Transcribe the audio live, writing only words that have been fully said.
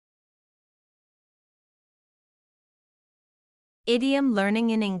Idiom learning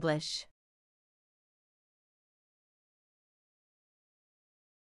in English.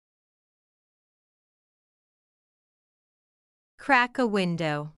 Crack a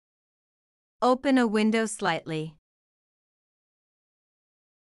window. Open a window slightly.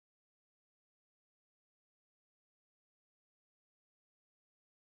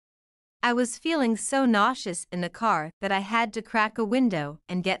 I was feeling so nauseous in the car that I had to crack a window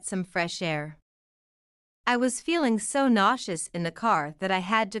and get some fresh air. I was feeling so nauseous in the car that I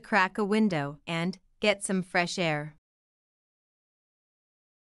had to crack a window and get some fresh air.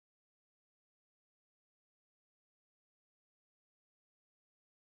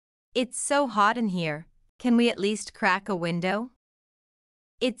 It's so hot in here, can we at least crack a window?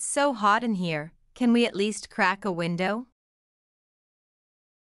 It's so hot in here, can we at least crack a window?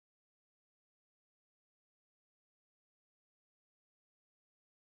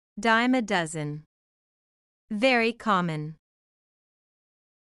 Dime a dozen. Very common.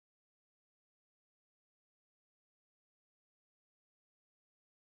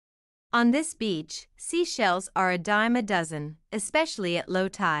 On this beach, seashells are a dime a dozen, especially at low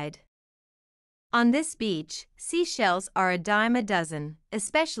tide. On this beach, seashells are a dime a dozen,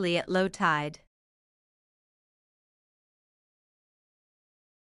 especially at low tide.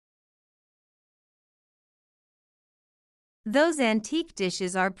 Those antique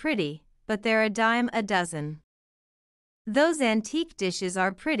dishes are pretty, but they're a dime a dozen. Those antique dishes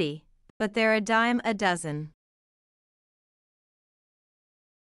are pretty, but they're a dime a dozen.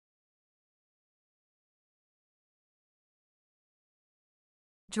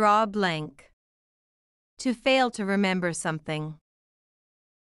 Draw a blank. To fail to remember something.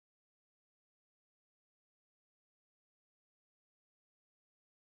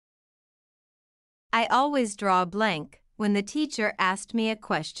 I always draw a blank when the teacher asked me a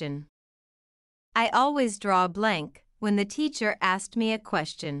question. I always draw a blank when the teacher asked me a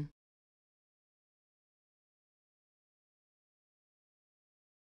question.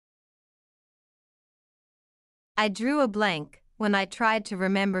 I drew a blank when I tried to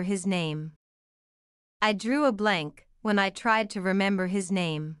remember his name. I drew a blank when I tried to remember his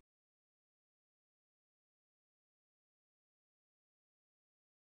name.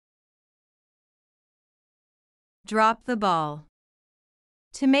 Drop the ball.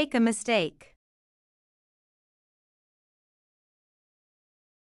 To make a mistake.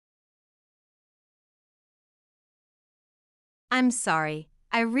 I'm sorry,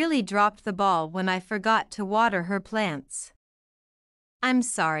 I really dropped the ball when I forgot to water her plants. I'm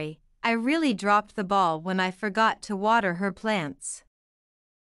sorry, I really dropped the ball when I forgot to water her plants.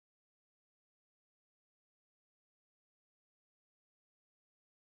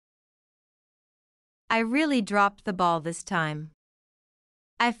 I really dropped the ball this time.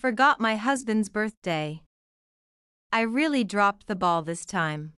 I forgot my husband's birthday. I really dropped the ball this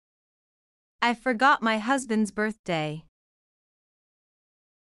time. I forgot my husband's birthday.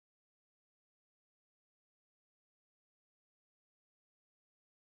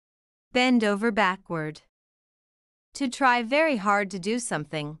 Bend over backward. To try very hard to do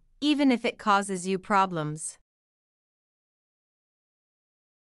something, even if it causes you problems.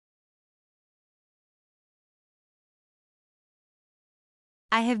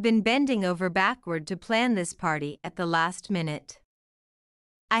 I have been bending over backward to plan this party at the last minute.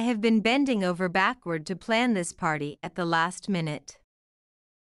 I have been bending over backward to plan this party at the last minute.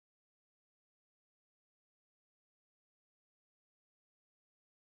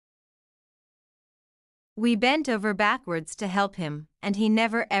 We bent over backwards to help him, and he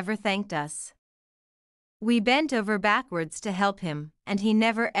never ever thanked us. We bent over backwards to help him, and he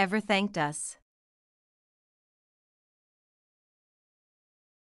never ever thanked us.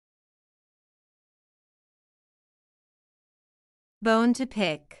 Bone to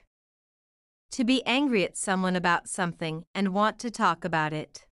pick. To be angry at someone about something and want to talk about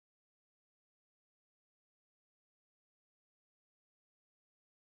it.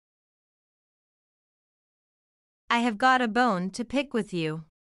 I have got a bone to pick with you.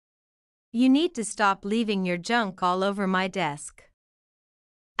 You need to stop leaving your junk all over my desk.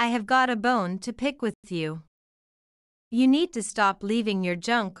 I have got a bone to pick with you. You need to stop leaving your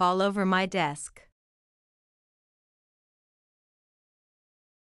junk all over my desk.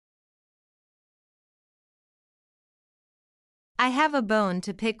 I have a bone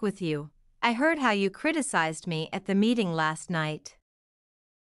to pick with you. I heard how you criticized me at the meeting last night.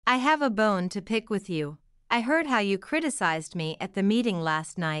 I have a bone to pick with you. I heard how you criticized me at the meeting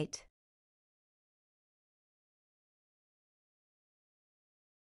last night.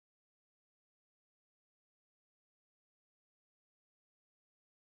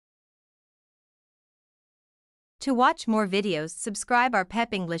 To watch more videos, subscribe our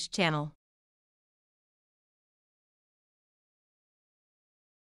Pep English channel.